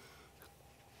Jesus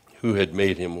who had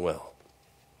made him well.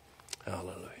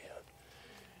 Hallelujah.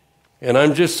 And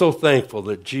I'm just so thankful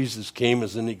that Jesus came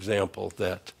as an example,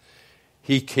 that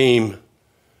he came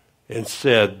and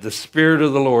said, the Spirit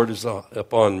of the Lord is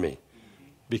upon me,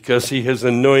 because he has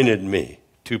anointed me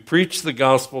to preach the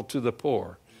gospel to the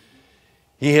poor.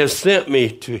 He has sent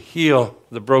me to heal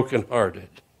the brokenhearted,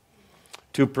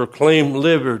 to proclaim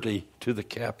liberty to the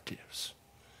captives,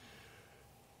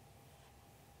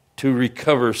 to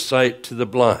recover sight to the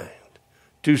blind,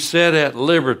 to set at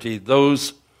liberty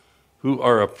those who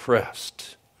are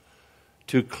oppressed,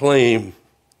 to claim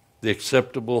the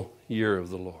acceptable year of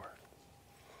the Lord.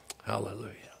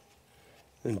 Hallelujah.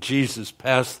 And Jesus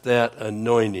passed that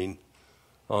anointing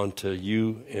on to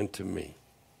you and to me.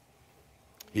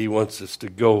 He wants us to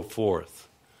go forth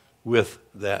with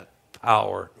that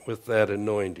power, with that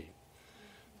anointing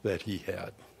that he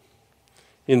had.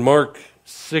 In Mark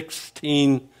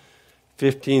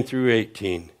 16:15 through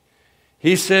 18,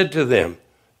 he said to them,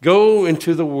 "Go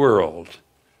into the world,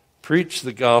 preach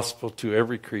the gospel to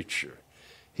every creature.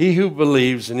 He who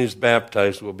believes and is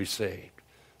baptized will be saved,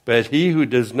 but he who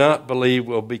does not believe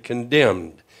will be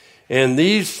condemned. And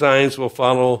these signs will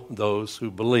follow those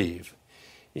who believe.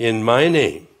 In my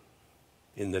name,"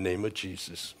 in the name of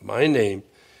Jesus, my name,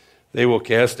 "they will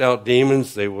cast out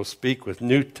demons, they will speak with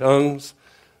new tongues,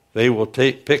 they will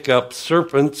pick up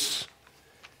serpents,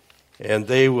 and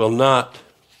they will not,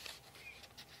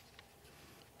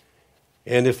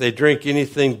 and if they drink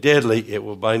anything deadly, it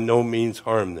will by no means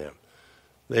harm them.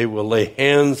 They will lay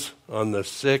hands on the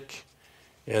sick,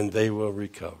 and they will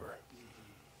recover."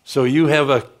 So you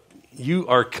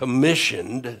are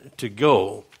commissioned to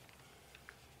go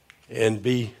and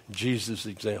be Jesus'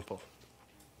 example.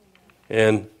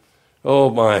 And oh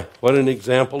my, what an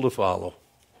example to follow.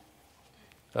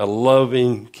 A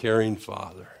loving, caring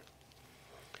Father.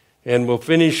 And we'll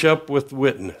finish up with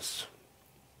witness.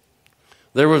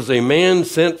 There was a man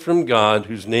sent from God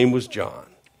whose name was John.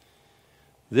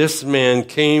 This man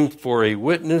came for a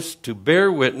witness, to bear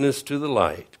witness to the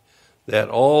light, that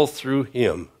all through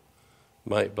him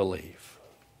might believe.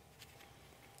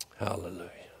 Hallelujah.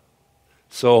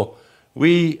 So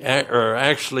we are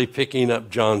actually picking up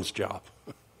John's job.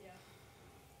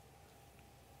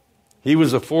 He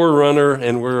was a forerunner,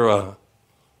 and we're a,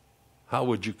 how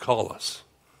would you call us?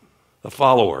 A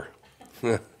follower.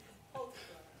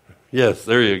 Yes,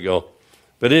 there you go.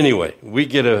 But anyway, we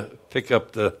get to pick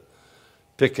up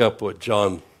what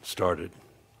John started.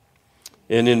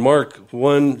 And in Mark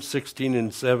 1:16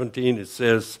 and 17, it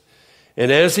says,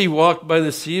 "And as he walked by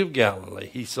the Sea of Galilee,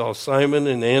 he saw Simon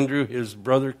and Andrew, his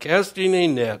brother, casting a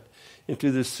net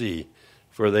into the sea,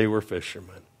 for they were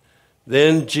fishermen.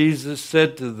 Then Jesus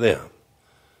said to them,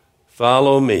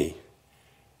 'Follow me,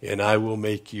 and I will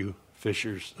make you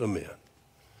fishers of men.'"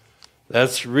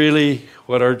 That's really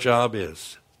what our job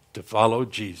is, to follow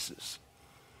Jesus,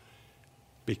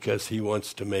 because he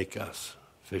wants to make us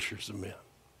fishers of men.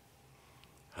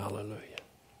 Hallelujah.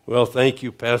 Well, thank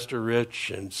you, Pastor Rich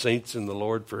and saints in the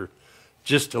Lord, for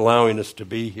just allowing us to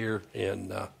be here,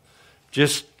 and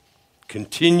just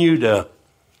continue to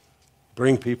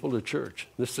bring people to church.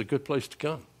 This is a good place to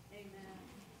come.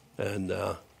 Amen.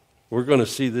 And we're going to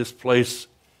see this place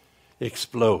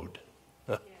explode.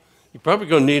 You're probably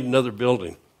going to need another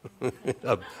building,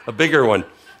 a bigger one.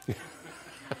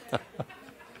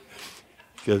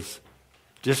 Because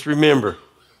just remember,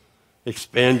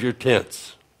 expand your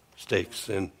tents, stakes,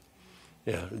 and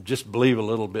just believe a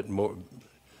little bit more.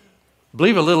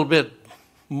 Believe a little bit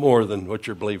more than what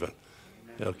you're believing.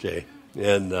 Okay.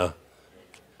 And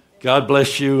God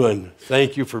bless you, and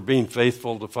thank you for being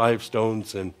faithful to Five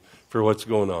Stones and for what's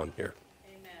going on here.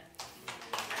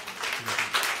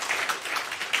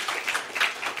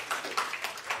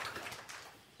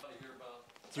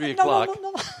 3 o'clock.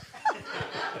 No.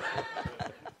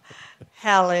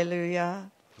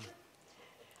 Hallelujah.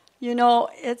 You know,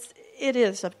 it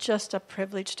is just a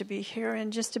privilege to be here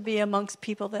and just to be amongst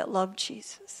people that love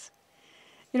Jesus.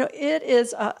 You know, it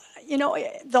is, I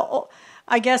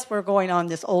guess we're going on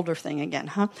this older thing again,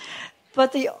 huh?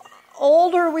 But the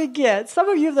older we get, some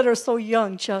of you that are so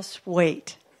young, just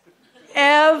wait.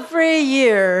 Every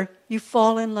year, you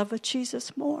fall in love with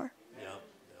Jesus more.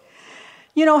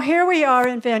 You know, here we are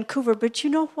in Vancouver, but you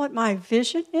know what my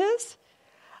vision is?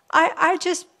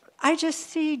 I just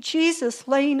see Jesus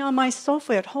laying on my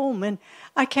sofa at home, and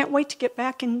I can't wait to get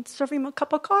back and serve him a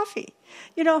cup of coffee.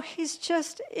 You know, he's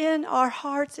just in our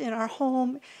hearts, in our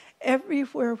home,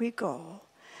 everywhere we go.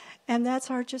 And that's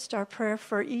just our prayer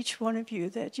for each one of you,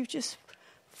 that you just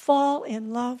fall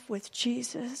in love with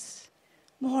Jesus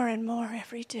more and more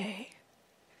every day.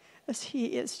 As he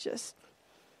is just,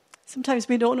 sometimes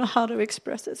we don't know how to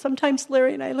express it. Sometimes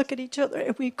Larry and I look at each other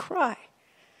and we cry.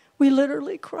 We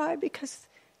literally cry because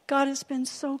God has been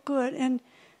so good and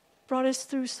brought us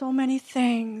through so many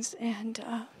things and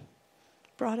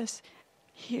brought us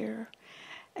here.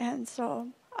 And so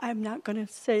I'm not going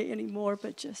to say any more,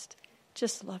 but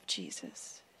just love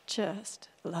Jesus. Just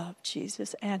love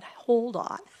Jesus and hold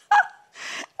on.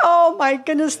 Oh my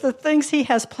goodness, the things he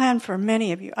has planned for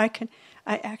many of you. I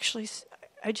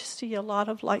just see a lot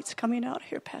of lights coming out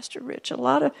here, Pastor Rich. A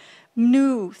lot of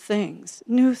new things.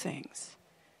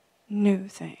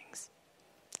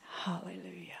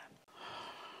 Hallelujah.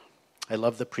 I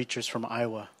love the preachers from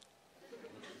Iowa.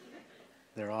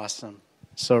 They're awesome.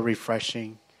 So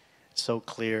refreshing, so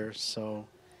clear, so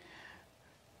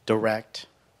direct.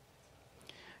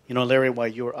 You know, Larry, while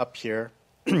you were up here,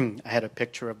 I had a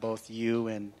picture of both you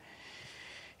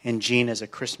and Jean as a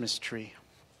Christmas tree,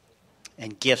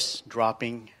 and gifts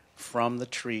dropping from the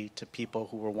tree to people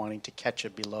who were wanting to catch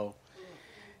it below.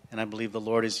 And I believe the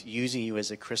Lord is using you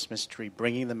as a Christmas tree,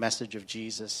 bringing the message of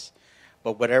Jesus.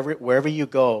 But wherever you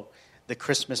go, the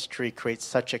Christmas tree creates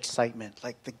such excitement.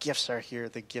 Like, the gifts are here,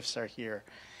 the gifts are here.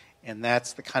 And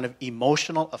that's the kind of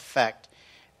emotional effect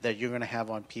that you're going to have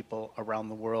on people around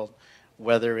the world,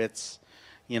 whether it's,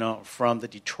 you know, from the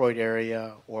Detroit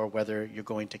area or whether you're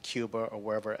going to Cuba or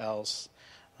wherever else.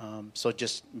 So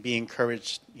just be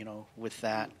encouraged, you know, with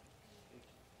that.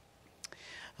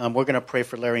 We're going to pray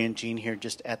for Larry and Jean here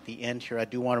just at the end here. I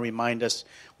do want to remind us,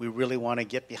 we really want to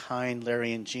get behind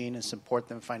Larry and Jean and support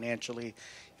them financially.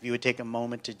 If you would take a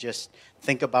moment to just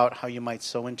think about how you might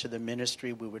sow into the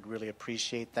ministry, we would really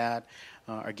appreciate that.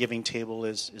 Our giving table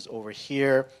is over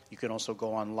here. You can also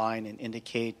go online and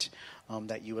indicate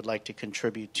that you would like to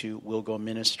contribute to We'll Go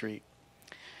Ministry.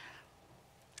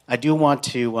 I do want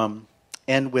to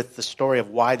end with the story of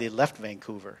why they left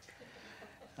Vancouver.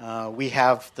 We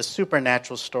have the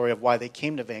supernatural story of why they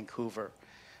came to Vancouver.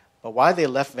 But why they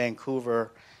left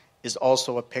Vancouver is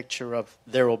also a picture of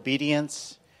their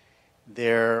obedience,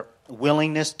 their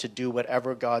willingness to do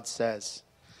whatever God says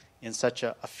in such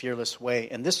a fearless way.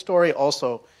 And this story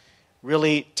also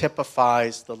really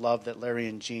typifies the love that Larry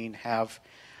and Jean have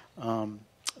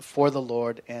for the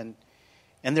Lord and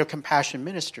their compassion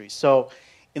ministry. So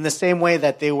in the same way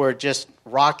that they were just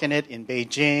rocking it in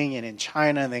Beijing and in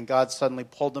China, and then God suddenly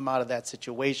pulled them out of that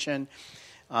situation,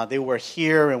 they were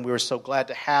here, and we were so glad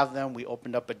to have them. We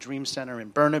opened up a dream center in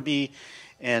Burnaby,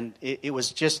 and it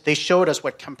was just, they showed us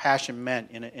what compassion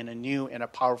meant in a new and a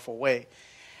powerful way.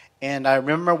 And I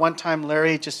remember one time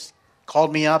Larry just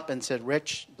called me up and said,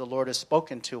 "Rich, the Lord has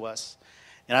spoken to us."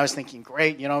 And I was thinking,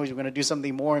 great, you know, we're going to do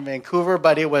something more in Vancouver,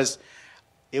 but it was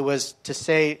to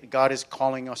say God is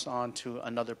calling us on to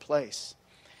another place.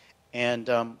 And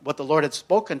what the Lord had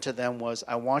spoken to them was,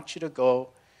 I want you to go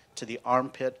to the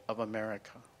armpit of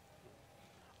America.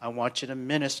 I want you to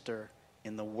minister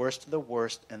in the worst of the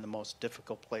worst and the most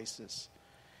difficult places.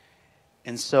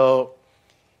 And so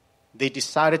they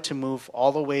decided to move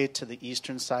all the way to the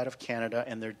eastern side of Canada,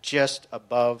 and they're just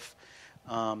above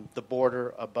the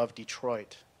border, above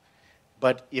Detroit.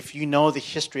 But if you know the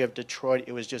history of Detroit,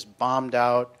 it was just bombed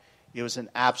out. It was an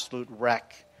absolute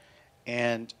wreck.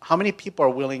 And how many people are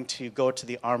willing to go to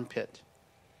the armpit?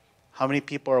 How many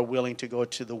people are willing to go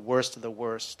to the worst of the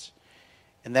worst?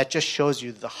 And that just shows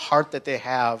you the heart that they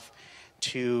have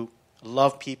to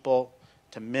love people,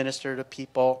 to minister to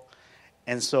people.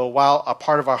 And so while a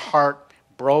part of our heart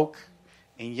broke,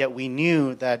 and yet we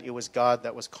knew that it was God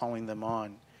that was calling them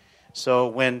on. So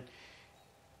when,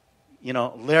 you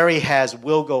know, Larry has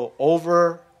 "will go"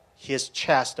 over his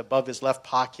chest, above his left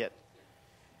pocket,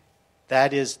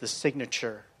 that is the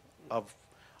signature of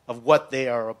what they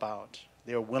are about.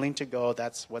 They are willing to go.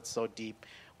 That's what's so deep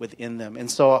within them. And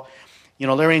so, you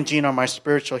know, Larry and Jean are my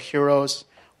spiritual heroes.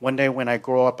 One day when I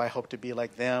grow up, I hope to be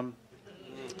like them.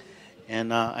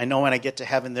 And I know when I get to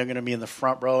heaven, they're going to be in the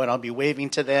front row, and I'll be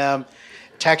waving to them.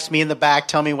 Text me in the back,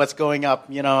 tell me what's going up,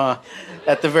 you know,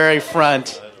 at the very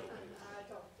front.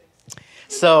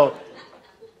 So,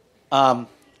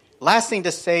 last thing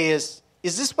to say is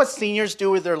this what seniors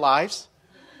do with their lives?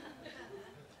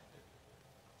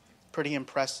 Pretty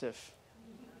impressive,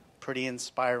 pretty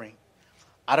inspiring.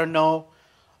 I don't know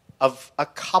of a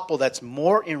couple that's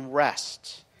more in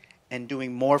rest and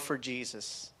doing more for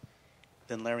Jesus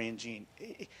than Larry and Jean.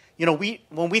 You know,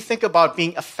 when we think about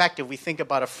being effective, we think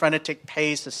about a frenetic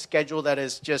pace, a schedule that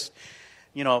is just,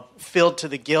 you know, filled to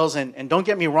the gills. And don't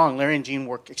get me wrong, Larry and Jean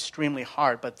work extremely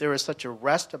hard, but there is such a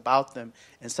rest about them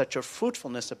and such a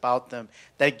fruitfulness about them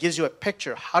that it gives you a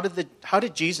picture. How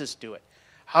did Jesus do it?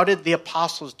 How did the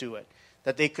apostles do it?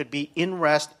 That they could be in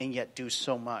rest and yet do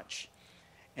so much.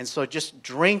 And so just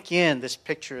drink in this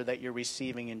picture that you're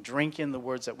receiving and drink in the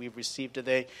words that we've received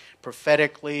today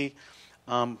prophetically.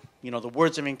 You know, the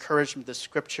words of encouragement, the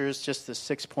scriptures, just the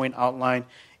 6-point outline.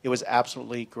 It was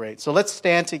absolutely great. So let's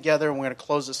stand together and we're going to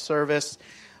close the service.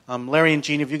 Larry and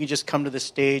Jean, if you can just come to the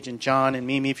stage, and John and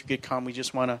Mimi, if you could come, we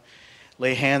just want to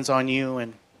lay hands on you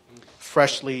and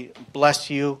freshly bless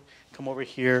you. Come over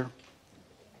here.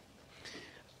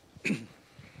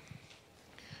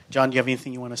 John, do you have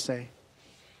anything you want to say?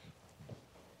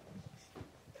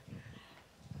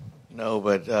 No,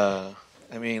 but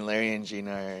I mean, Larry and Jean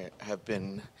have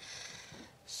been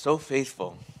so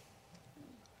faithful,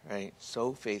 right?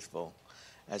 So faithful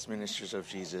as ministers of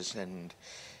Jesus. And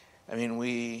I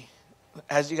mean,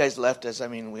 as you guys left us, I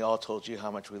mean, we all told you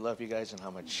how much we love you guys and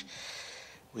how much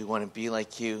we want to be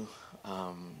like you.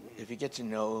 If you get to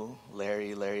know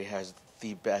Larry has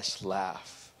the best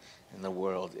laugh in the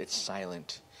world. It's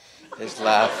silent. His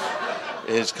laugh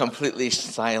is completely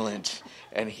silent,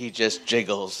 and he just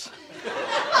jiggles.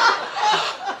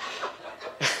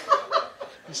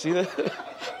 You see that?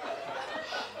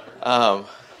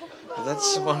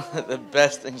 That's one of the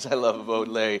best things I love about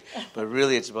Larry. But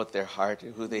really, it's about their heart,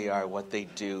 who they are, what they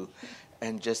do,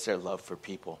 and just their love for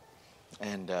people.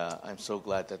 And I'm so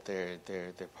glad that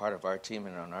they're part of our team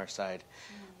and on our side.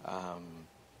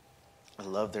 I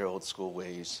love their old school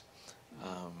ways.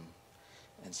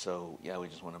 And so, yeah, we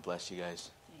just want to bless you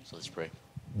guys. So let's pray.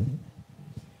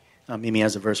 Mimi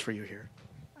has a verse for you here.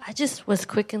 I just was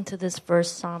quickened to this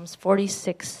verse, Psalms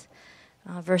 46,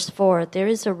 verse 4. There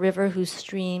is a river whose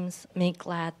streams make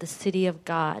glad the city of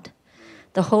God,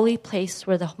 the holy place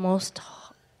where the Most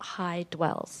High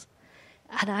dwells.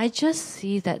 And I just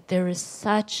see that there is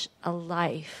such a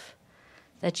life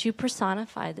that you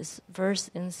personify this verse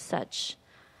in such.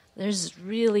 There's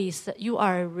really, you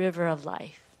are a river of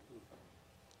life.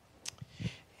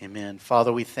 Amen.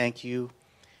 Father, we thank you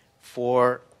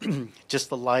for just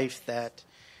the life that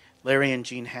Larry and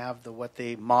Jean have, what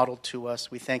they modeled to us.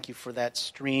 We thank you for that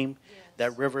stream,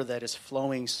 that river that is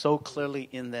flowing so clearly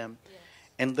in them,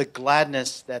 and the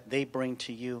gladness that they bring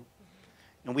to you.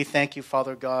 And we thank you,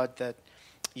 Father God, that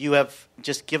you have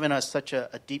just given us such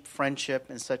a deep friendship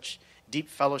and such deep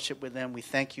fellowship with them. We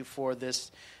thank you for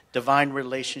this divine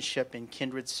relationship in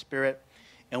kindred spirit.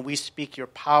 And we speak your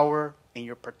power and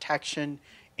your protection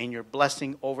and your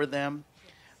blessing over them.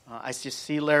 I just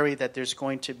see, Larry, that there's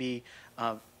going to be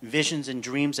visions and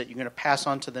dreams that you're going to pass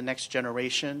on to the next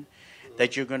generation,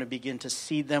 that you're going to begin to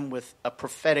seed them with a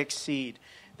prophetic seed,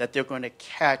 that they're going to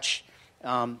catch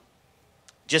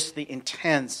just the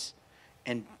intense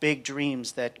and big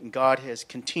dreams that God has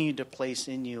continued to place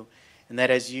in you, and that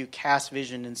as you cast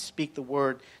vision and speak the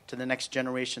word to the next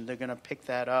generation, they're going to pick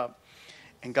that up.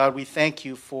 And God, we thank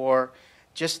you for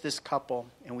just this couple,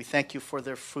 and we thank you for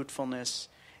their fruitfulness,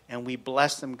 and we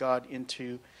bless them, God,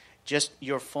 into just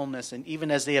your fullness. And even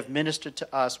as they have ministered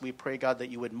to us, we pray, God, that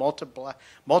you would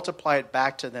multiply it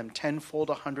back to them tenfold,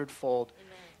 100-fold. Amen.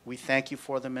 We thank you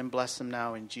for them and bless them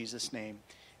now in Jesus' name.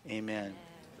 Amen.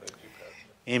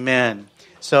 Amen.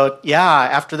 So, yeah,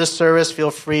 after this service,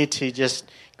 feel free to just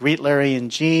greet Larry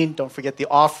and Jean. Don't forget the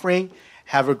offering.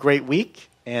 Have a great week,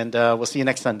 and we'll see you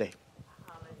next Sunday.